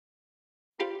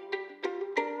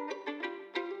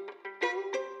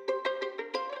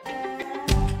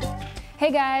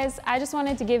Hey guys, I just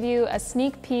wanted to give you a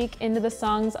sneak peek into the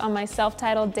songs on my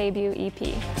self-titled debut EP.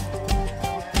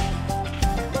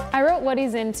 I wrote What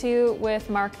He's Into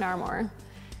with Mark Narmore.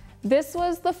 This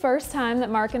was the first time that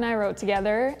Mark and I wrote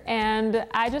together, and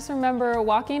I just remember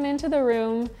walking into the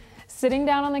room, sitting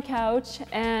down on the couch,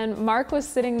 and Mark was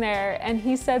sitting there, and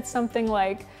he said something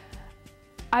like,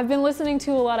 "I've been listening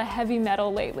to a lot of heavy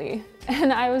metal lately."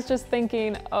 And I was just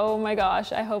thinking, oh my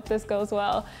gosh, I hope this goes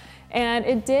well. And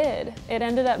it did. It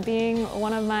ended up being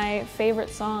one of my favorite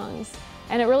songs.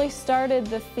 And it really started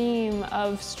the theme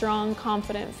of strong,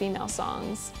 confident female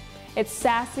songs. It's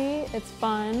sassy, it's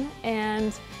fun,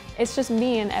 and it's just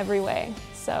me in every way.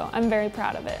 So I'm very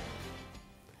proud of it.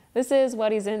 This is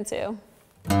What He's Into.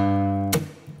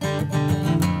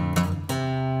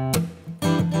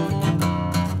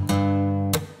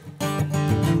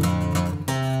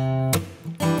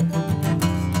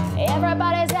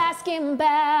 Everybody's asking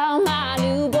about my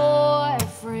new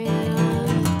boyfriend.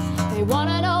 They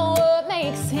wanna know what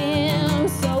makes him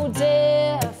so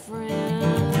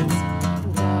different.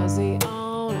 Does he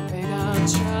own a pickup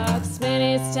truck?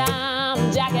 Spend his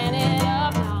time jacking it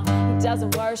up. No, he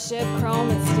doesn't worship chrome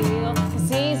and steel, 'cause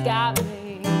he's got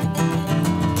me.